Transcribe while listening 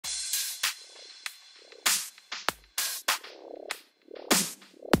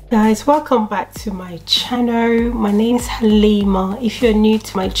Guys, welcome back to my channel. My name is Alima. If you're new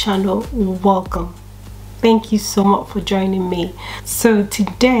to my channel, welcome. Thank you so much for joining me. So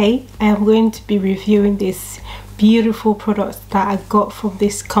today I am going to be reviewing this beautiful product that I got from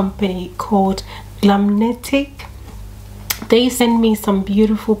this company called Glamnetic. They send me some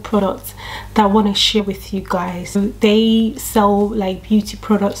beautiful products that I want to share with you guys. So they sell like beauty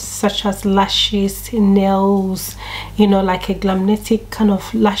products such as lashes, nails, you know, like a Glamnetic kind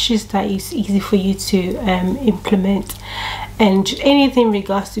of lashes that is easy for you to implement, and anything in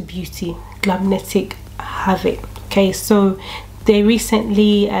regards to beauty, Glamnetic have it. Okay, so they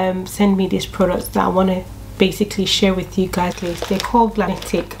recently sent me these products that I want to basically share with you guys. They're called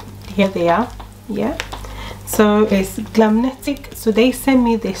Glamnetic. Here they are. Yeah, so it's Glamnetic. So they send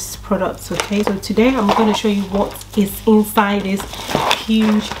me these products. Okay, so today I'm going to show you what is inside this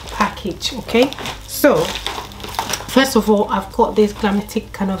huge package. Okay, so first of all, I've got this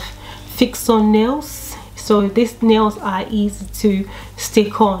Glamnetic kind of fix on nails. So these nails are easy to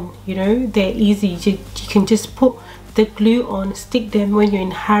stick on, you know, they're easy. You can just put the glue on, stick them when you're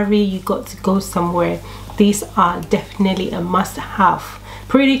in a hurry, you got to go somewhere. These are definitely a must-have.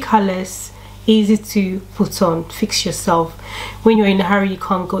 Pretty colors, easy to put on, fix yourself. When you're in a hurry, you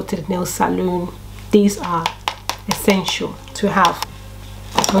can't go to the nail salon. These are essential to have.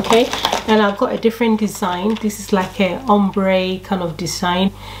 Okay, and I've got a different design. This is like a ombre kind of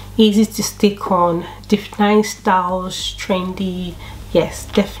design, easy to stick on, different styles, trendy. Yes,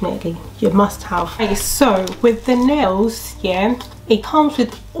 definitely you must have. Okay, so with the nails, yeah, it comes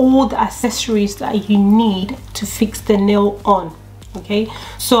with all the accessories that you need to fix the nail on. Okay,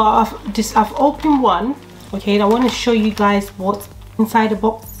 so I've opened one. Okay, and I want to show you guys what's inside the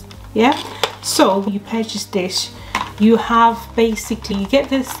box. Yeah, so you purchase this, you have basically, you get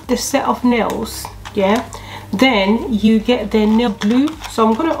this set of nails, yeah, then you get the nail glue. So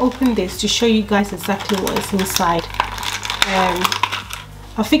I'm going to open this to show you guys exactly what is inside.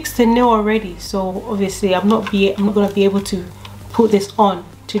 I fixed the nail already, so obviously I'm not going to be able to put this on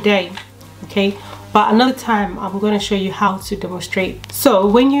today. Okay, but another time I'm going to show you how to demonstrate. So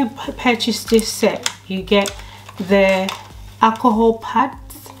when you purchase this set, you get the alcohol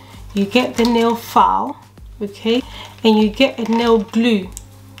pads, you get the nail file, okay, and you get a nail glue.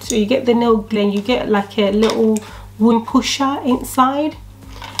 So you get the nail glue and you get like a little wound pusher inside,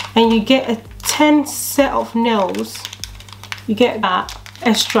 and you get a 10 set of nails. You get that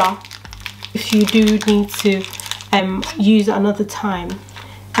extra if you do need to use it another time,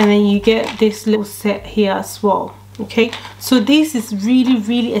 and then you get this little set here as well. Okay, so this is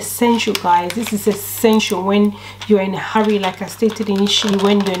really essential, guys. This is essential when you're in a hurry. Like I stated initially,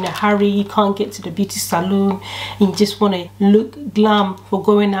 when you're in a hurry, you can't get to the beauty salon and you just want to look glam for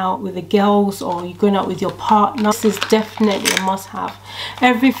going out with the girls, or you're going out with your partner. This is definitely a must-have.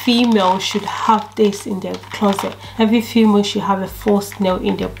 Every female should have this in their closet. Every female should have a false nail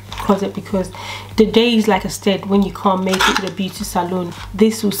in their closet, because the days, like I said, when you can't make it to the beauty salon,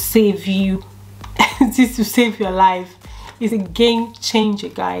 this will save you. This will save your life. It's a game changer,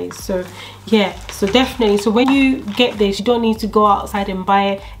 guys. So yeah, so definitely, so when you get this, you don't need to go outside and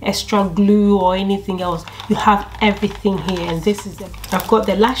buy extra glue or anything else. You have everything here, and this is it. I've got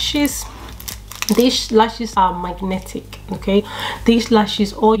the lashes. These lashes are magnetic. Okay, these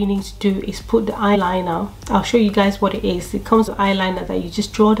lashes, all you need to do is put the eyeliner. I'll show you guys what it is. It comes with eyeliner that you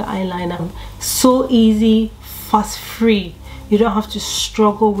just draw the eyeliner. So easy, fuss free. You don't have to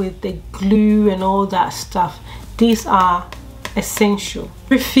struggle with the glue and all that stuff. These are essential.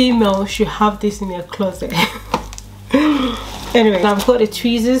 Every female should have this in their closet. Anyway, I've got the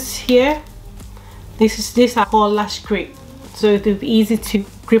tweezers here. These are called lash grip, so it will be easy to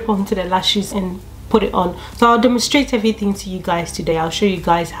grip onto the lashes and put it on. So I'll demonstrate everything to you guys today. I'll show you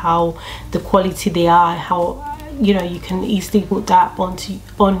guys how the quality they are, how, you know, you can easily put that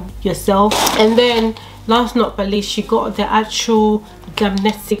on yourself. And then last but not least, you got the actual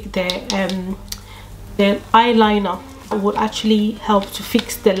Glamnetic, the eyeliner that would actually help to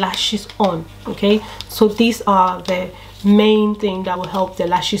fix the lashes on. Okay, so these are the main thing that will help the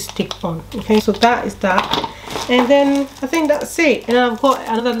lashes stick on. Okay, so that is that, and then I think that's it. And I've got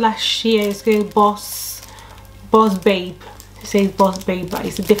another lash here. It's called Boss Babe. It says Boss Babe, but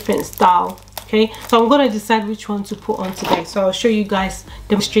it's a different style. Okay, so I'm gonna decide which one to put on today. So I'll show you guys,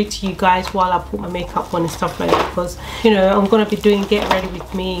 demonstrate to you guys while I put my makeup on and stuff like that, because, you know, I'm gonna be doing get ready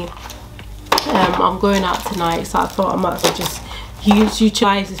with me. I'm going out tonight, so I thought I might as well just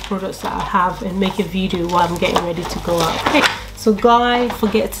utilize these products that I have and make a video while I'm getting ready to go out. Okay, so guys,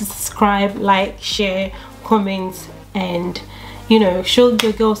 forget to subscribe, like, share, comment, and you know, show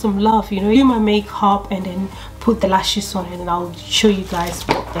your girl some love, you know, do my makeup and then put the lashes on, and I'll show you guys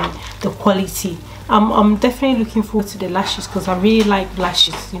what the quality. I'm definitely looking forward to the lashes because I really like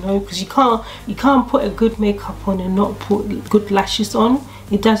lashes, you know, because you can't put a good makeup on and not put good lashes on.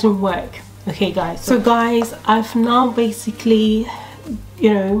 It doesn't work. Okay guys, so guys, I've now basically,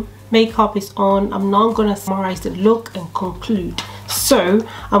 you know, makeup is on. I'm now gonna summarize the look and conclude. So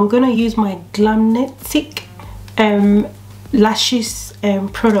I'm gonna use my Glamnetic lashes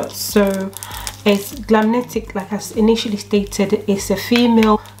products. So it's Glamnetic, like I initially stated, it's a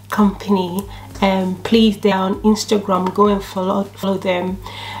female company. Please, they're on Instagram, go and follow them,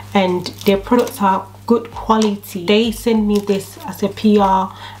 and their products are good quality. They send me this as a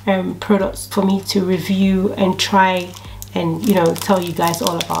PR products for me to review and try and, you know, tell you guys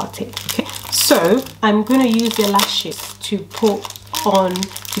all about it. Okay, so I'm gonna use the lashes to put on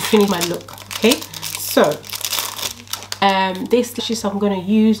to finish my look. Okay, so this lashes I'm gonna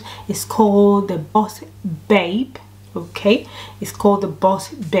use is called the Boss Babe. Okay, it's called the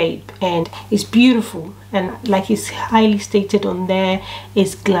Boss Babe, and it's beautiful, and like it's highly stated on there,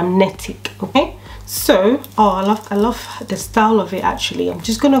 it's Glamnetic. Okay, so I love the style of it. Actually, I'm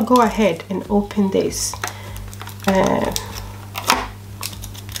just gonna go ahead and open this.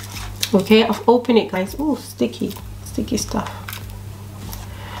 Okay, I've opened it, guys. Oh, sticky stuff.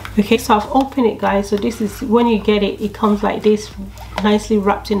 Okay, so I've opened it, guys. So this is when you get it, it comes like this, nicely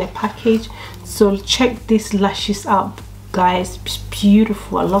wrapped in a package. So check these lashes out, guys. It's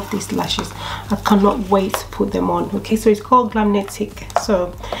beautiful. I love these lashes. I cannot wait to put them on. Okay, so it's called Glamnetic.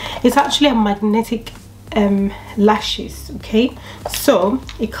 So it's actually a magnetic lashes. Okay, so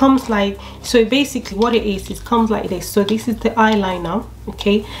it comes like, so basically what it is, it comes like this. So this is the eyeliner,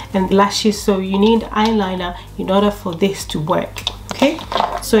 okay, and the lashes. So you need eyeliner in order for this to work. Okay,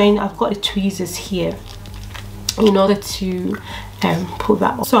 so I've got the tweezers here in order to put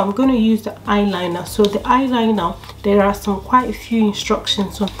that on. So I'm going to use the eyeliner. So the eyeliner, there are quite a few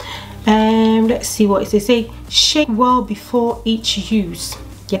instructions on. Let's see what it says. They say shake well before each use.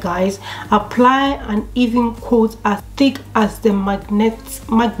 Yeah guys, apply an even coat as thick as the magnets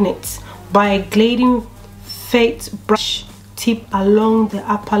by gliding fat brush tip along the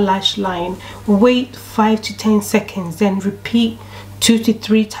upper lash line. Wait 5 to 10 seconds, then repeat 2 to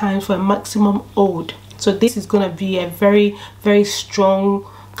 3 times for a maximum hold. So this is going to be a very, very strong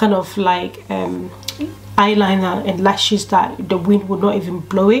kind of like eyeliner and lashes that the wind will not even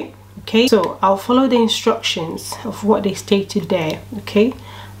blow it. Okay, so I'll follow the instructions of what they stated there. Okay,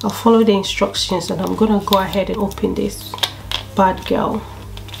 I'll follow the instructions, and I'm gonna go ahead and open this bad girl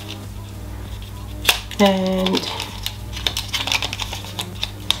and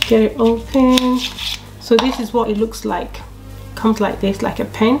get it open. So this is what it looks like. Comes like this, like a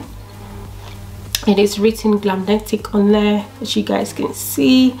pen, and it's written Glamnetic on there, as you guys can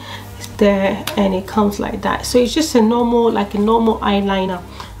see. It's there, and it comes like that. So it's just a normal, like a normal eyeliner.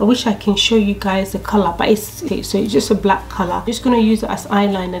 I wish I can show you guys the color, but it's just a black color. I'm just gonna use it as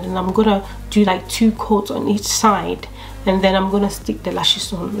eyeliner, and I'm gonna do like 2 coats on each side, and then I'm gonna stick the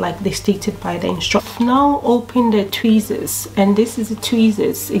lashes on like they stated by the instruction. Now open the tweezers, and this is the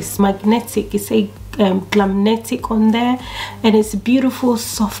tweezers. It's magnetic. It's a Glamnetic on there, and it's beautiful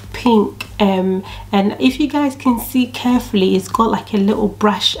soft pink, and if you guys can see carefully, it's got like a little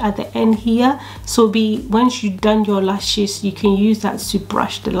brush at the end here. So once you've done your lashes, you can use that to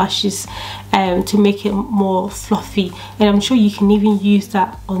brush the lashes to make it more fluffy, and I'm sure you can even use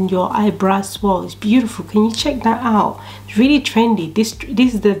that on your eyebrows as well. It's beautiful. Can you check that out? It's really trendy. This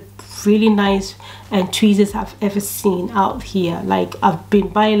is the really nice tweezers I've ever seen out here. Like, I've been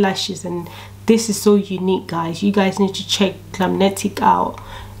buying lashes, and this is so unique, guys. You guys need to check Glamnetic out.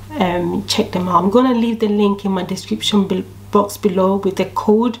 Check them out. I'm gonna leave the link in my description box below with the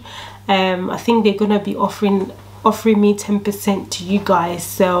code. I think they're gonna be offering me 10% to you guys,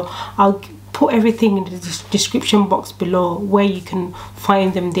 so I'll put everything in the description box below where you can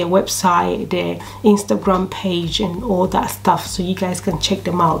find them, their website, their Instagram page, and all that stuff, so you guys can check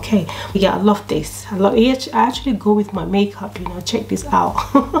them out. Okay, yeah, I love this. I actually go with my makeup, you know. Check this out.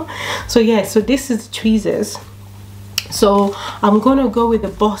 So yeah, so this is the tweezers. So I'm gonna go with the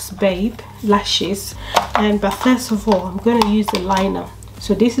Boss Babe lashes, but first of all, I'm gonna use the liner.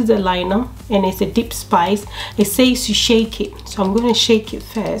 So this is the liner, and it's a Deep Spice. It says to shake it, so I'm gonna shake it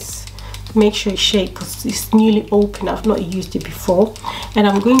first. Make sure you shake because it's newly open. I've not used it before. And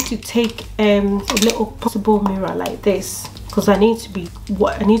I'm going to take a little possible mirror like this, because I need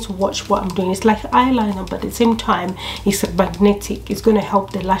to watch what I'm doing. It's like eyeliner, but at the same time it's a magnetic. It's going to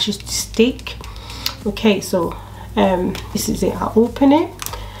help the lashes to stick. Okay, so this is it. I'll open it,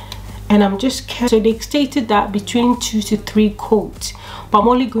 and I'm just so they stated that between 2 to 3 coats, but I'm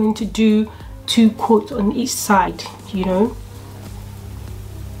only going to do 2 coats on each side, you know.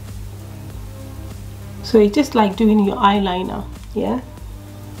 So it's just like doing your eyeliner, yeah.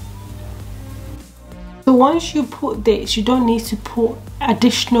 So once you put this, you don't need to put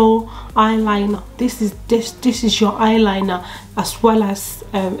additional eyeliner. This is your eyeliner, as well as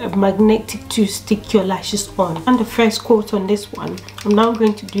a magnetic to stick your lashes on. And the first coat on this one, I'm now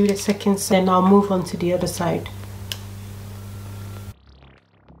going to do the second side, and I'll move on to the other side.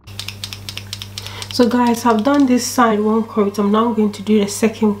 So guys, I've done this side 1 coat. I'm now going to do the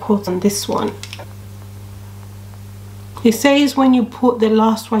second coat on this one. It says when you put the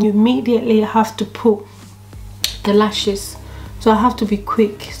last one, you immediately have to put the lashes, so I have to be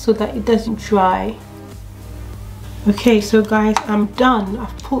quick so that it doesn't dry. Okay, so guys, I'm done.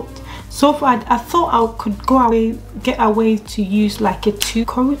 I've put, so far I thought I could get away to use like a 2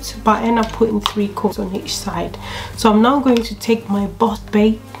 coat, but I end up putting 3 coats on each side. So I'm now going to take my Boss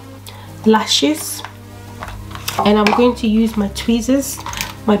Babe lashes, and I'm going to use my tweezers,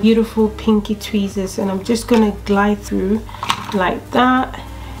 my beautiful pinky tweezers, and I'm just gonna glide through like that.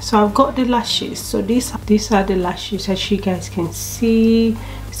 So I've got the lashes. So these are the lashes, as you guys can see.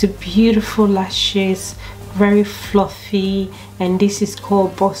 It's a beautiful lashes, very fluffy, and this is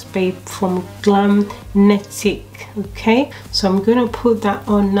called Boss Babe from Glamnetic. Okay, so I'm gonna put that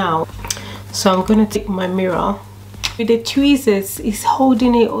on now. So I'm gonna take my mirror. With the tweezers, it's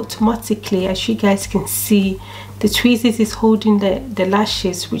holding it automatically, as you guys can see. The tweezers is holding the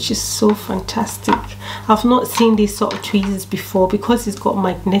lashes, which is so fantastic. I've not seen these sort of tweezers before, because it's got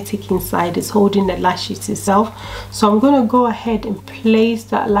magnetic inside. It's holding the lashes itself. So I'm going to go ahead and place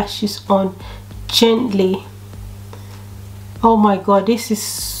that lashes on gently. Oh my god, this is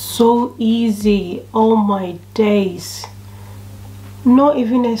so easy. Oh my days, not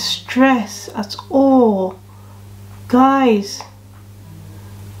even a stress at all. Guys,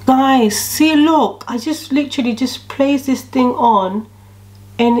 see, look, I just literally just place this thing on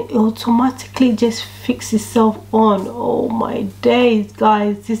and it automatically just fixes itself on. Oh my days,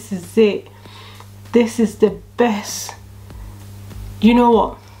 guys, this is it. This is the best. You know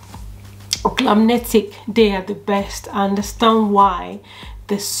what, Glamnetic, they are the best. I understand why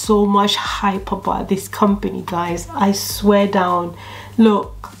there's so much hype about this company, guys. I swear down.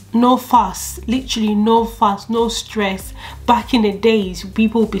 Look, no fuss, literally no fuss, no stress. Back in the days,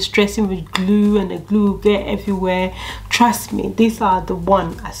 people would be stressing with glue, and the glue would get everywhere. Trust me, these are the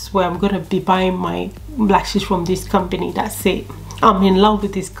one. I swear, I'm gonna be buying my lashes from this company. That's it. I'm in love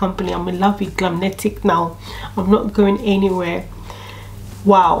with this company. I'm in love with Glamnetic now. I'm not going anywhere.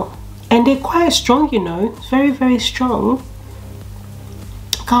 Wow. And they're quite strong, you know, very, very strong.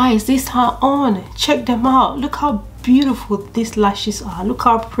 Guys, these are on. Check them out. Look how beautiful these lashes are. Look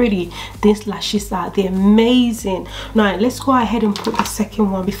how pretty these lashes are. They're amazing. Now let's go ahead and put the second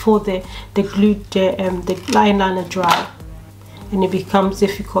one before the eyeliner dry and it becomes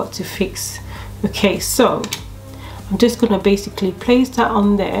difficult to fix. Okay, so I'm just gonna basically place that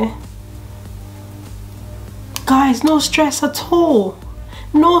on there. Guys, no stress at all.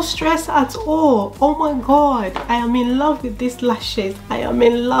 No stress at all. Oh my god, I am in love with these lashes. I am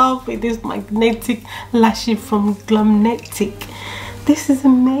in love with this magnetic lashes from Glamnetic. This is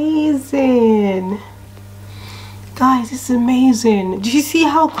amazing. Guys, this is amazing. Do you see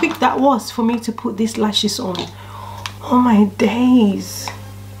how quick that was for me to put these lashes on? Oh my days.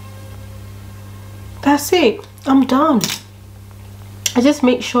 That's it. I'm done. I just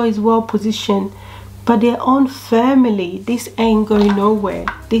make sure it's well positioned. But they're on firmly. This ain't going nowhere.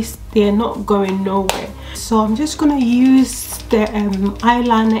 They're not going nowhere. So I'm just gonna use the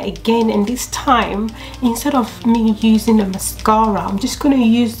eyeliner again, and this time, instead of me using a mascara, I'm just gonna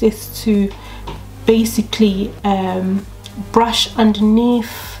use this to basically brush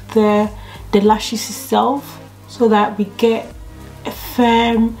underneath the lashes itself, so that we get a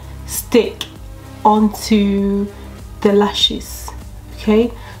firm stick onto the lashes.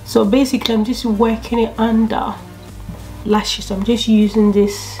 Okay, so basically I'm just working it under lashes. I'm just using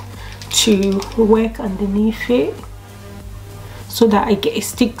this to work underneath it so that it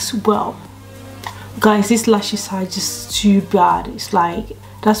sticks well. Guys, these lashes are just too bad. It's like,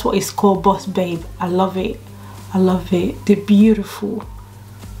 that's what it's called, Boss Babe. I love it. I love it. They're beautiful.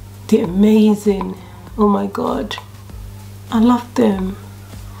 They're amazing. Oh my god, I love them.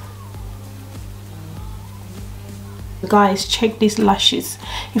 Guys, check these lashes.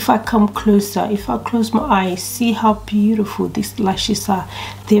 If I come closer, if I close my eyes, see how beautiful these lashes are.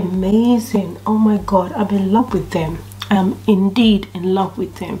 They're amazing. Oh my god, I'm in love with them. I'm indeed in love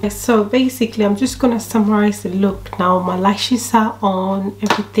with them. So basically I'm just gonna summarize the look now. My lashes are on,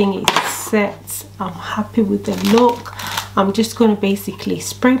 everything is set, I'm happy with the look. I'm just gonna basically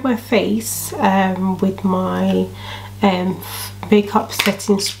spray my face with my makeup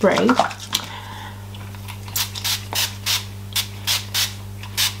setting spray.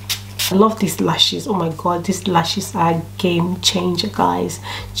 I love these lashes. Oh my god, these lashes are a game changer, guys.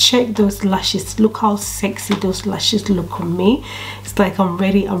 Check those lashes. Look how sexy those lashes look on me. It's like I'm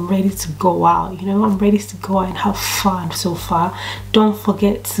ready to go out, you know. I'm ready to go out and have fun so far. Don't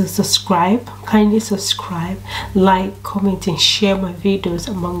forget to subscribe. Kindly subscribe, like, comment and share my videos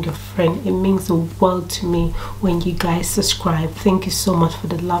among your friends. It means the world to me when you guys subscribe. Thank you so much for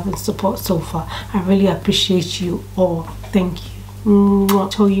the love and support so far. I really appreciate you all. Thank you. I'll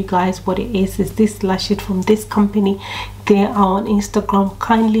tell you guys what it is this lashes from this company. They are on Instagram.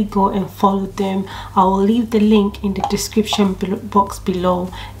 Kindly go and follow them. I will leave the link in the description box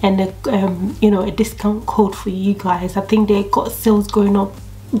below, and you know, a discount code for you guys. I think they got sales going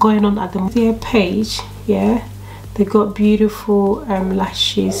on at their page. Yeah, they got beautiful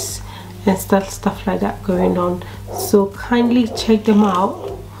lashes and stuff like that going on. So kindly check them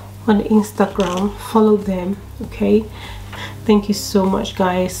out on Instagram, follow them. Okay, thank you so much,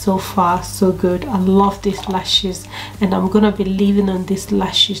 guys. So far so good. I love these lashes, and I'm gonna be leaving on these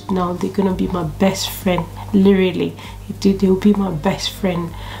lashes now. They're gonna be my best friend, literally. They'll be my best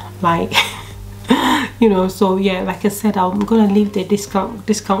friend, like you know. So yeah, like I said, I'm gonna leave the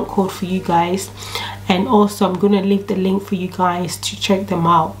discount code for you guys, and also I'm gonna leave the link for you guys to check them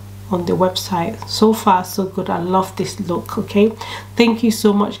out on the website. So far so good. I love this look. Okay, thank you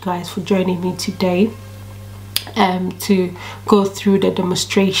so much, guys, for joining me today to go through the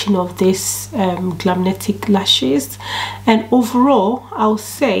demonstration of this Glamnetic lashes. And overall, I'll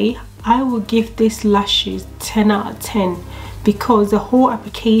say I will give this lashes 10 out of 10, because the whole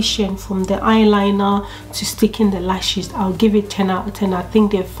application from the eyeliner to sticking the lashes, I'll give it 10 out of 10. I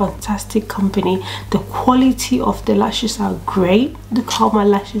think they're a fantastic company. The quality of the lashes are great. Look how my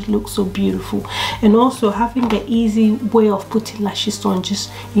lashes look so beautiful. And also having the easy way of putting lashes on,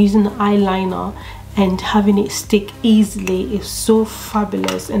 just using the eyeliner and having it stick easily is so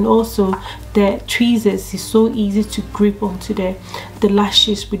fabulous. And also the tweezers is so easy to grip onto the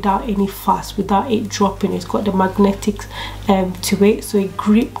lashes without any fuss, without it dropping. It's got the magnetic to it, so it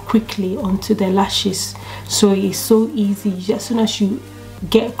grip quickly onto the lashes. So it's so easy. As soon as you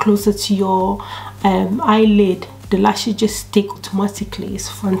get closer to your eyelid, the lashes just stick automatically. It's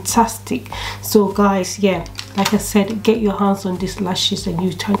fantastic. So guys, yeah, like I said, get your hands on these lashes and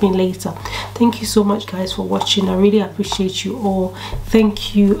you tell me later. Thank you so much, guys, for watching. I really appreciate you all.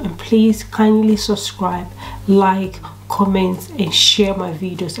 Thank you, and please kindly subscribe, like, comment and share my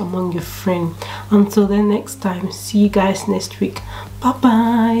videos among your friends. Until the next time, see you guys next week. Bye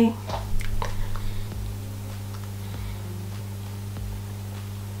bye.